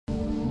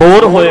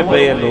Bore होए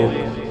पे लोग,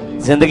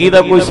 जिंदगी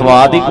का कोई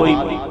स्वाद ही कोई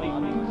नहीं।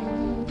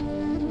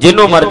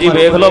 जिन्हों मर्जी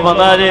वेख लो,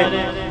 बंदा अजे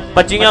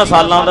 25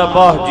 सालों का,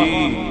 वाह जी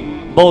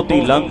बहुती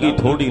लंघी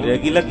थोड़ी रह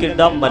गई, ला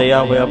किड्डा मरिया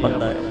होया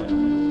बंदा है,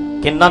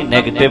 कितना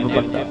नैगेटिव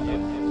बंदा।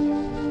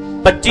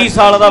 25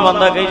 साल का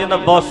बंदा कही जाता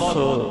बस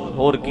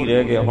होर की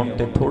रह गया हुण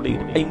ते थोड़ी,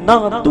 इन्ना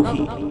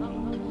दुखी।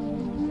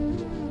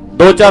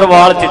 2-4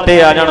 वाल चिट्टे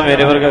आ जाण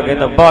मेरे वर्गा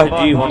कहता वाह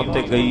जी हुण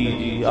ते गई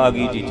जी, आ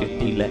गई जी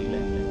चिट्टी लै।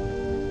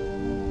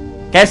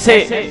 कैसे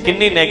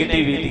कितनी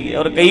नेगेटिविटी है।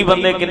 और कई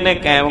बंदे किन्ने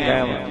कैम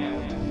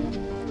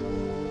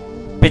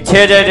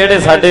पिछे जे जेडे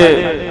साडे,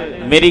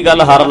 मेरी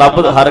गल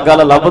हर गल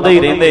लभदे ही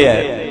रहिंदे है,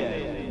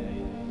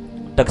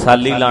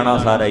 टकसाली लाना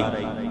सारा ही,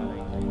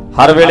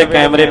 हर वेले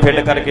कैमरे फिट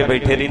करके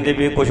बैठे रहिंदे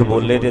भी कुछ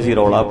बोले ते असीं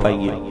रौला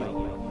पाईए।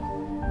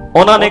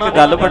 उन्होंने एक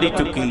गल बड़ी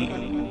चुकी,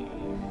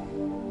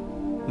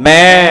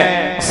 मैं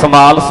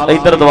समाल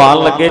इधर दवान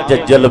लगे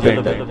जज्जल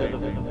पिंड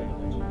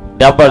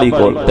डब वाली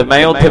कोल, ते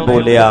मैं उत्थे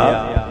बोलिया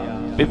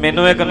भी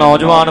मैनू एक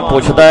नौजवान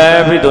पुछदा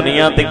है भी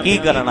दुनिया ते की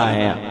करन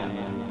आए आ।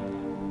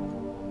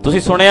 तुसीं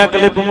सुनिया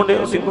क्लिप मुंडे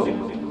सिंघो?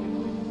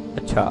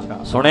 अच्छा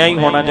सुनिया ही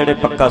होना जेडे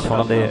पक्का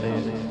सुनदे है।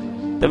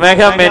 ते मैं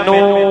क्या मैनू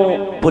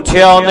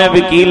पुछया उन्हें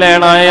भी की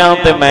लैन आए आ,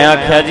 ते मैं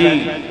आख्या जी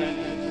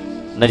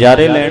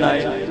नज़ारे लैन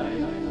आए,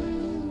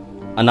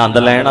 आनंद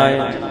लैन आए,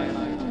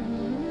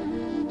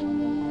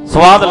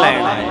 स्वाद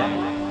लैन आए,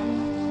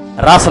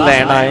 रस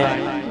लैन आए।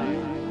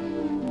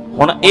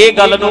 हुण ये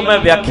गल नूं मैं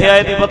व्याख्या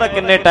इहदी पता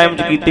किन्ने टाइम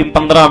च कीती,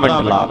 15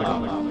 मिनट ला के।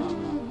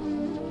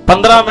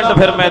 15 मिनट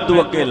फिर मैं तू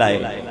अगे लाए,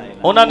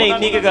 उन्होंने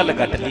इन्नी की गल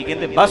कट ली,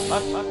 कहते बस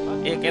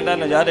ये कहता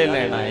नज़ारे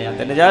लैन आए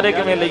हैं। नज़ारे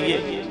किवें लईए?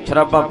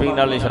 शराबां पीण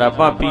वाले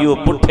शराबां पीओ,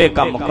 पुट्ठे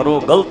काम करो,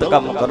 गलत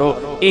काम करो,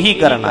 यही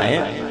करन आए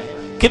हैं।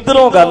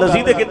 किधरों गल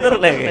सी ते किधर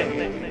लै गए?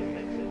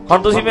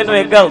 हुण तुसीं मैनूं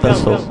एक गल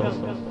दसो,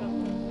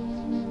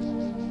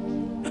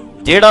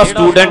 जिहड़ा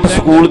स्टूडेंट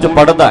स्कूल च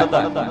पढ़दा है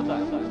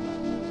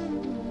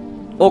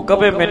वो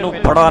कवे मैनू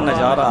बड़ा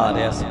नज़ारा आ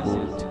रहा स्कूल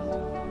च,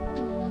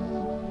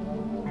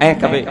 ऐ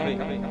कवे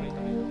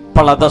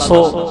भला दसो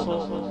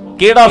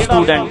केड़ा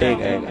स्टूडेंट है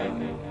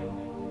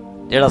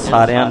जिहड़ा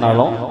सारियां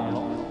नालों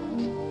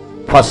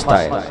फस्ट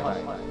आए?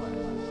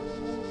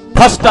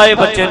 फस्ट आए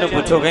बच्चे नूं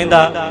पुछो,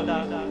 कहंदा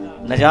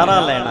नज़ारा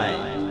लेना है,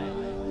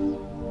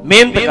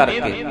 मेहनत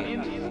करके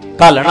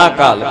घालना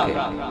घाल के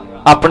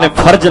अपने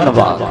फर्ज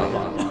निभा के।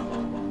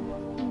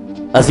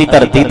 असी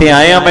धरती ते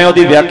आए हैं, मैं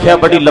उहदी व्याख्या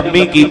बड़ी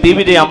लंबी कीती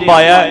भी जे अंब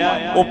आया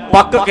वो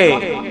पक के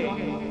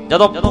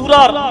जदों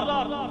पूरा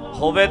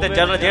होवे ते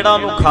जेड़ा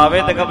उहनूं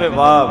खावे ते कहे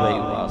वाह बई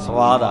वाह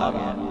स्वाद आ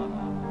गया,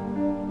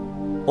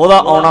 ओहदा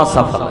आउणा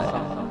सफल है।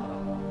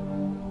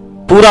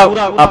 पूरा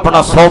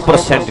अपना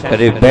 100%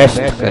 करे,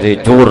 बेस्ट करे,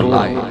 जोर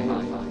लाए।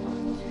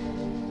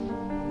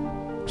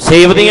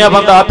 सेब दियां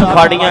बंदा 8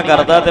 फाड़ियां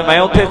करदा, ते मैं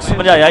उत्थे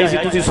समझाया ही सी,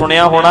 तुसीं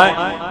सुनिया होना है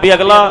भी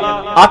अगला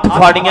 8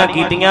 फाड़ियां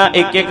कीतियां,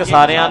 एक एक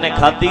सारियां ने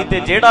खाधी, ते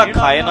जेड़ा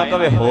खाए ना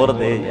कहे होर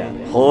दे यार,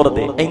 होर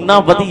दे, इन्ना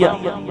वधिया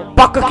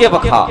पक के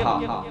विखा।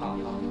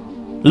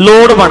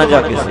 लोड़ बन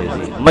जा किसी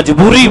दी,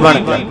 मजबूरी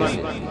बन जा किसी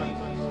दी।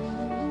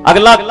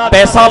 अगला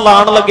पैसा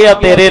लाण लग्या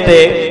तेरे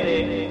ते,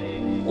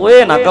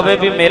 ओए ना कहे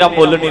भी मेरा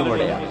मुल नहीं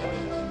मुड़िया,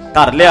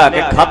 घर लिया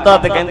के खाधा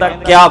ते कहंदा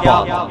क्या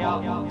बात।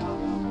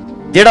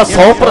 जेड़ा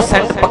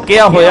 100%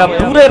 पक्या होया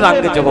पूरे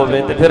रंग च होवे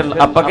ते फिर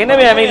आपां कहने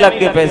भी एवें ही लग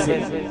गए पैसे,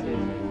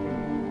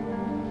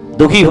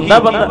 दुखी हुंदा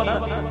बंदा।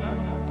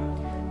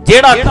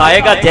 जेड़ा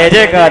खाएगा जय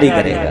जयकार ही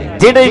करेगा,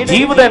 जेड़े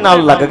जीव दे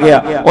नाल लग गया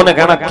उन्हें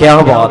कहना क्या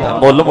बात है,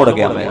 मुल मुड़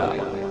गया मेरा,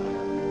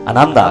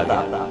 आनंद आ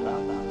गया।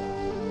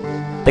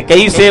 ते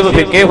कई सेब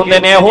फिक्के हुंदे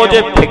ने, इहो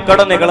जे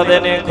फिक्कड़ निकलदे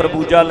ने,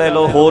 खरबूजा ले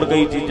लो, होर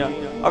कई चीज़ां,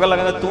 अगला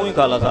कहंदा तू ही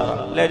खा ला सारा,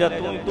 ले जा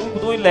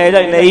तू ही ले जा,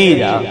 ले ही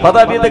जा,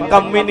 पता भी ते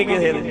कम ही नहीं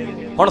किसे दे।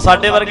 हुण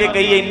साडे वर्गे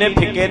कई इन्ने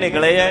फिक्के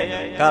निकले है,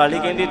 घर वाली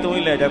कहंदी तू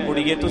ही ले जा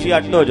कुड़ीए, तुसीं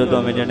अड्ड हो जाओ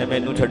दोवें जणे,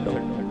 मैनूं छड्डो,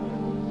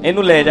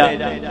 इहनूं ले जा,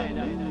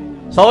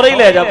 सौरे ही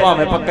ले जा,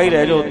 भावें पक्का ही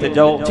रह जाओ, उत्ते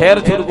जाओ शहर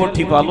छुर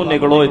कोठी पा लो,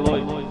 निकलो इत्थों।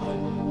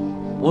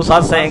 वो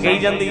सस ऐ कही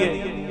जांदी है,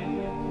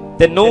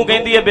 ते नूं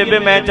कहंदी है बेबे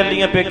मैं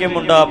चली आ पेके,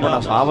 मुंडा अपना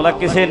साहब ला,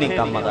 किसे नहीं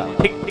काम दा,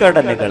 फिक्कड़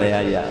निकलिया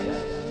यार,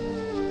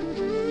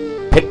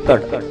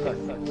 फिक्कड़।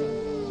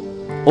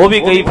 वो भी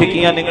कई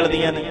फिक्कियां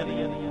निकलदियां ने,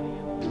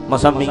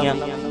 मौसमियां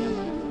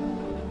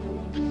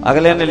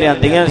अगले ने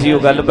लियांदियां सी,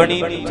 गल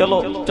बनी नहीं। चलो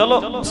चलो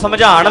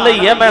समझाण लई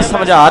है, मैं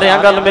समझा रहा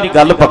गल, मेरी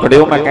गल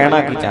पकड़ियो, मैं कहना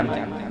की चाहता।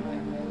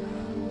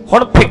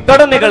 हुण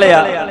फिक्कड़ निकलिया,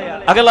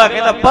 अगला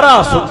कहता परा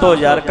सुटो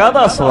यार,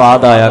 काहदा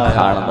स्वाद आया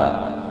खाण दा,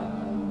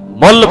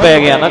 मुल पै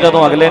गया ना।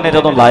 जदों अगले ने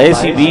जदों लाए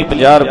सी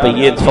 20-50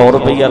 रुपये, 100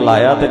 रुपया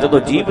लाया, ते जदों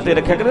जीभ ते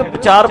रखिया कि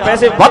 4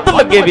 पैसे वध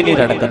लगे भी नहीं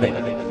रड़कदे,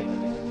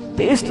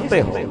 टेस्ट ते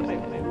हो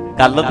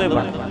गल ते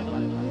बन।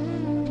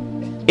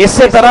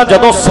 इसे तरह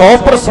जदों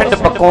 100%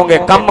 पकोगे,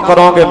 कम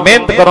करोगे,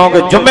 मेहनत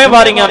करोगे,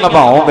 जिम्मेवारियां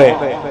निभाओगे,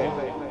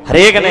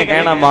 हरेक ने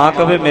कहना मां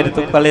कहे मेरे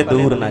तो कले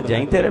दूर ना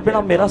जाई, तेरे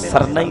बिना मेरा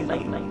सरना ही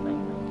नहीं।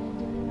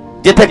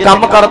 जिथे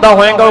काम करता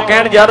होएगा वो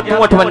कहन यार तू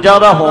 58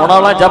 का होने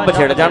वाला, जब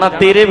छिड़ जाना,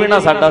 तेरे बिना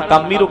साडा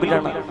काम ही रुक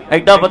जाना,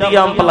 एडा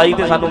वधिया अंपलाई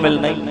ते सानू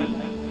मिलना ही नहीं।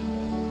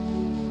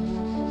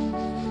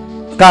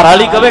 घर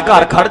वाली कहे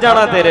घर खड़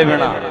जाना तेरे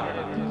बिना,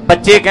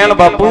 बच्चे कहन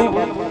बापू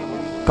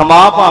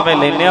कमा भावें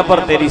लेने पर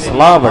तेरी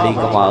सलाह बड़ी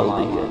कमाल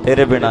दी है,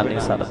 तेरे बिना नहीं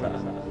सरदा।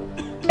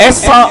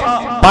 ऐसा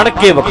बन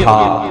के विखा,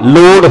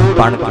 लोड़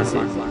बन किसे,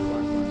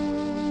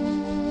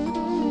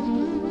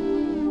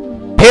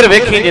 फिर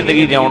वेखी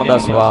जिंदगी जिउण दा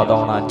स्वाद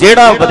आउणा।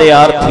 जेड़ा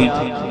विद्यार्थी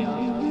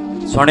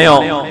सुनियो,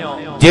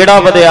 जेड़ा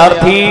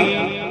विद्यार्थी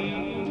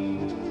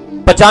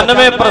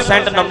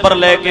 95% नंबर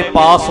लैके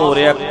पास हो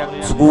रहा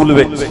स्कूल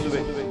विच,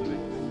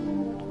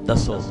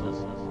 दसो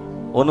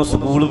ओनू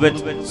स्कूल विच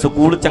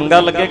स्कूल चंगा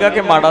लगेगा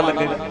कि माड़ा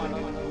लगेगा?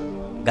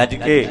 गज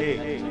के।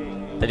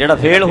 ते जेड़ा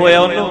फेल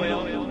होया ओनू,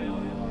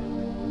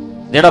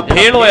 जेड़ा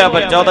फेल होया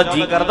बच्चा ओदा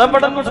जी करदा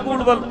पढ़न नूं स्कूल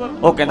वल,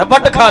 ओ कहंदा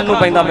बट खान नूं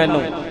पैंदा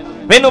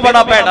मैनू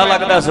बड़ा भैड़ा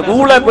लगदा,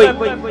 स्कूल है कोई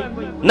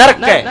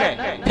नरक है,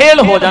 फेल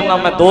हो जाना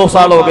मैं, 2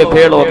 साल हो गए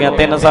फेल हो गया,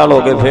 3 साल हो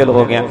गए फेल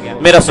हो गया,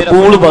 मेरा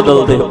स्कूल बदल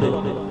दे,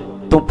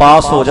 तू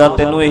पास हो जा,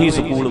 तेनू यही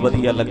स्कूल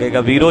वधिया लगेगा।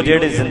 वीरो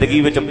जेड़े जिंदगी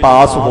विच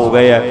पास हो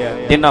गए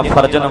है, जिन्हां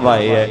फर्ज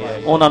निभाए है,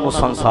 उन्हां नूं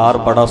संसार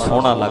बड़ा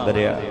सोहना लग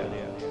रहा,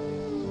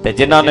 ते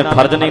जिन्हां ने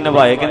फर्ज नहीं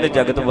निभाए कहंदे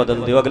जगत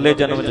बदल दिओ, अगले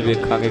जन्म च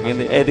वेखांगे,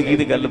 कहंदे ऐदगी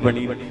दी गल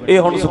बनी, ये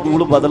हुण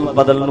स्कूल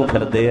बदल नूं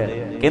फिरदे है,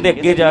 कहंदे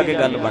अगे जाके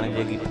गल बन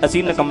जाएगी।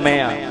 असीं निकम्मे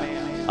आ,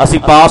 असीं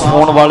पास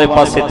होने वाले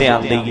पासे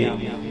ध्यान दईए,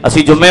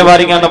 असीं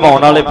जिम्मेवारियां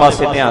निभाउण वाले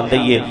पासे ध्यान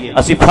दईए,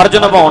 असीं फर्ज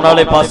निभाउण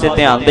वाले पासे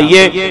ध्यान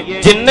दईए।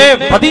 जिन्ने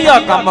वधिया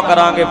काम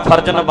करांगे,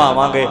 फर्ज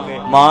निभावांगे,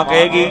 मां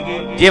कहेगी,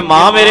 जे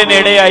मां मेरे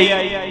नेड़े आई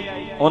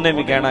उन्हें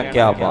भी कहना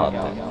क्या बात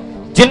है।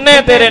 जिन्ने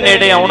तेरे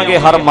नेड़े आउणगे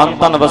हर मन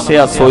तन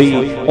वसिया सोई,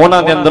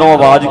 उन्हां दे अंदरों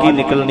आवाज की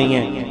निकलनी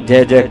है,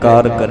 जय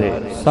जयकार करे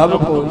सब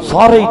कोई,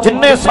 सारे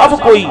जिन्ने सब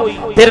कोई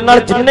तेरे नाल,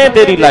 जिन्ने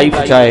तेरी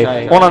लाइफ चाहे,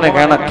 उन्हां ने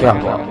कहना क्या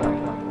बात,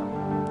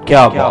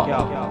 क्या बात,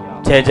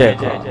 जय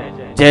जयकार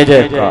जय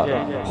जयकार।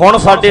 हुण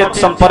साडे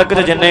संपर्क च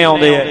जिन्ने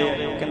आउंदे आ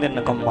कहंदे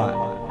नकम्मा है,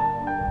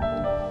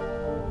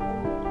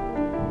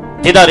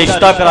 जिहदा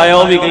रिश्ता कराया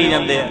वो भी कही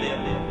जांदे आ,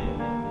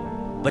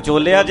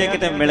 विचोलिया जे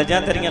किते मिल जा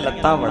तेरियां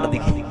लत्तां वड्ढदी,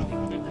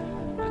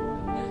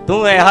 तू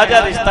इहा जिहा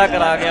रिश्ता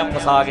करा गया,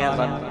 फसा गया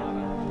सन।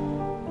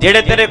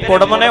 जेड़े तेरे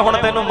कुड़म ने हुण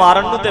तैनूं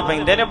मारन नूं ते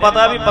पैंदे ने,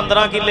 पता भी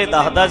 15 किले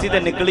दसदा सी ते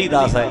निकली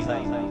 10 है।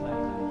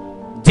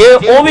 जे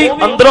वो भी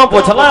अंदरों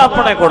पुछ ला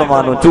अपने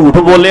कुड़मां नूं, झूठ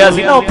बोलिया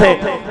सी ना उत्थे,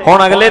 हुण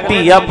अगले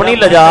धी अपनी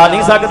लजा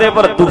नहीं सकते,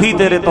 पर दुखी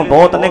तेरे तो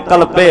बहुत ने,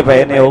 कलपे पे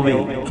ने वो भी,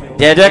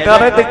 जय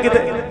जयकार है। किते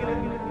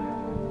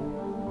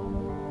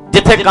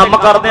जिथे काम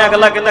करदे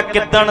अगला कहंदा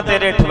किदन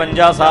तेरे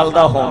 58 साल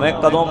दा होवे,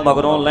 कदों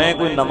मगरों ले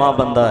कोई नवां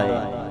बंदा आए,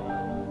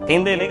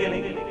 कहंदे ने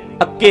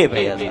अक्के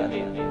पे आ सारे।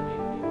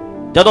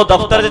 जदों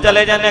दफ्तर च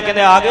चले जाने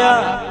कहंदे आ गया,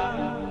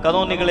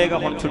 कदों निकलेगा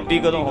हुण, छुट्टी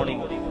कदों होनी,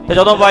 ते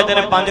जदों बजदे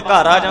ने 5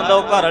 घर आ जांदा,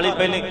 वो घर वाली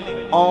पहले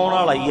आउण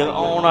वाला ही है,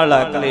 आउण वाला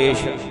कलेश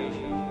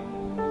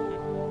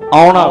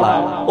आउण वाला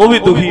है, वो भी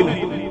दुखी ने,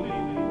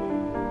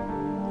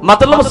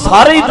 मतलब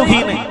सारे ही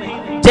दुखी ने।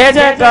 जय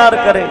जयकार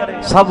करे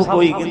सब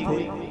कोई, किथे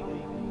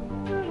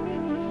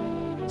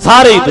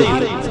सारे ही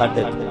दुखी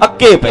साडे,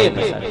 अक्के पे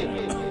ने,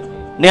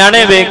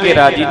 न्याणे वेख के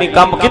राजी नहीं,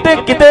 कम किते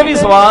किते भी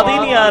स्वाद ही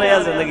नहीं आ रहा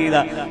जिंदगी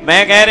का।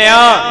 मैं कह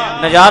रहा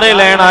नजारे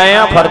लैन आए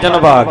हैं फर्ज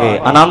निभा के,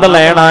 आनंद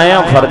लैन आए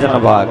हैं फर्ज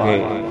निभा के,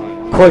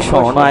 खुश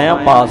होना आया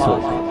पास हो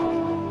के।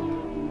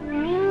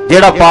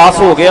 जेड़ा पास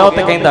हो गया वो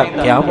तो कहता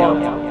क्या बात,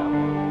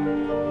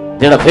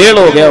 जेड़ा फेल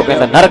हो गया वो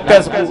कहता नरक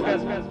है स्कूल,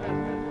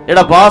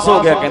 जेड़ा पास हो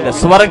गया कहता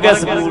स्वर्ग है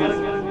स्कूल।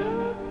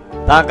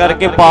 तां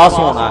करके पास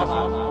होना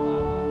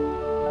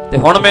ते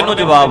हुण मैनू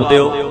जवाब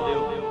दिओ,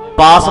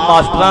 पास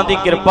मास्टरां दी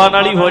किरपा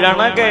नाल ही हो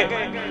जाना कि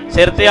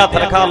सिर ते हथ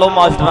रखा लो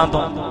मास्टरां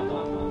तो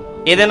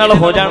इहदे नाल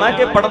हो जाना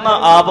कि पढ़ना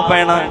आप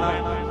पैना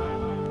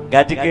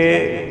गज के।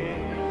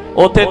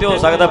 उत्थे ते हो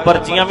सकदा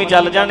पर्चियां भी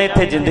चल जाण,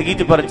 इत्थे जिंदगी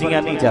च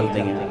पर्चियां नहीं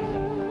चलदियां,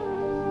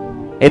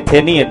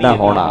 इत्थे नहीं इदां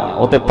होना,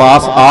 उत्ते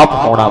पास आप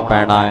होना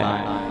पैना है,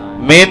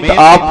 मेहनत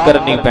आप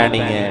करनी पैनी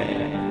है।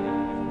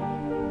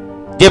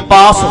 जे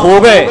पास हो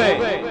गए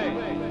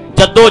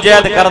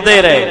जद्दोजहद करते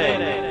रहे,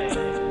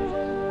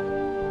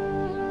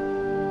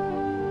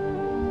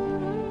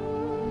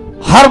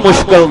 हर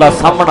मुश्किल का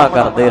सामना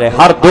करते रहे,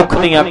 हर दुख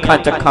दी अखां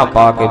चखां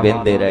पा के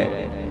बेंदे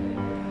रहे,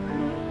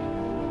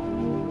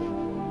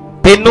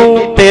 तेनू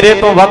तेरे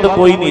तो वध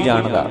कोई नहीं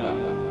जानदा।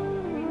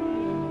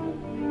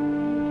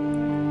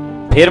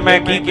 फिर मैं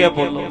की क्या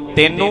बोलो,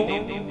 तेनू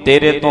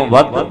तेरे तो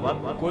वध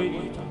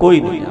कोई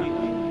नहीं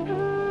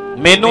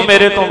जानदा, मैनू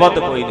मेरे तो वध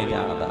कोई नहीं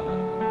जानदा।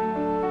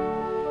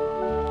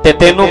 ते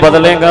तेनू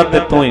बदलेगा ते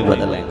तू ही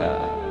बदलेगा,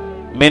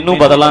 मैनू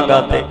बदलांगा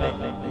ते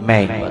मैं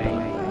ही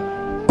बदलांगा,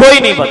 कोई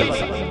नहीं बदल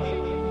सकता।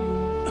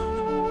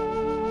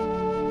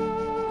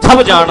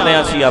 सब जानते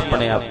असीं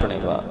अपने अपने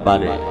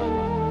बारे,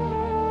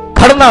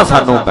 खड़ना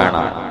सानू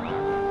पैना,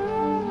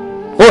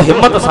 वो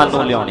हिम्मत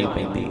सानू लियानी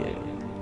पैंदी है।